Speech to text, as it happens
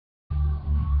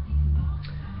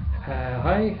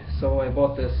Hi, so I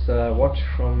bought this watch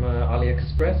from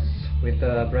AliExpress with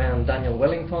the brand Daniel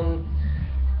Wellington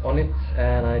on it,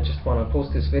 and I just want to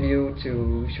post this video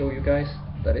to show you guys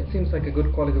that it seems like a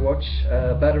good quality watch.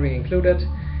 Battery included.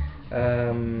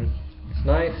 It's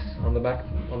nice. On the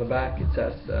back it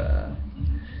says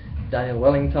Daniel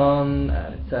Wellington,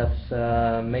 and it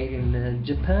says made in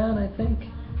Japan, I think.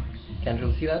 Can't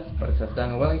really see that, but it says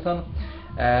Daniel Wellington.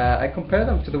 I compare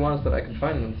them to the ones that I could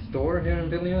find in the store here in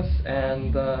Vilnius,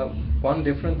 and one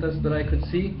difference that I could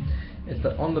see is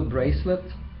that on the bracelet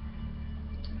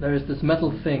there is this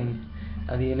metal thing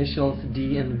and the initials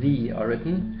D and V are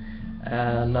written.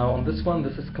 Now on this one,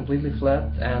 this is completely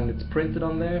flat and it's printed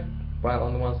on there, while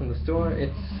on the ones in the store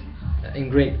it's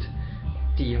engraved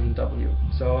D and W.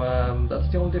 So that's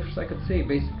the only difference I could see.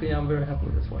 Basically, I'm very happy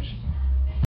with this watch.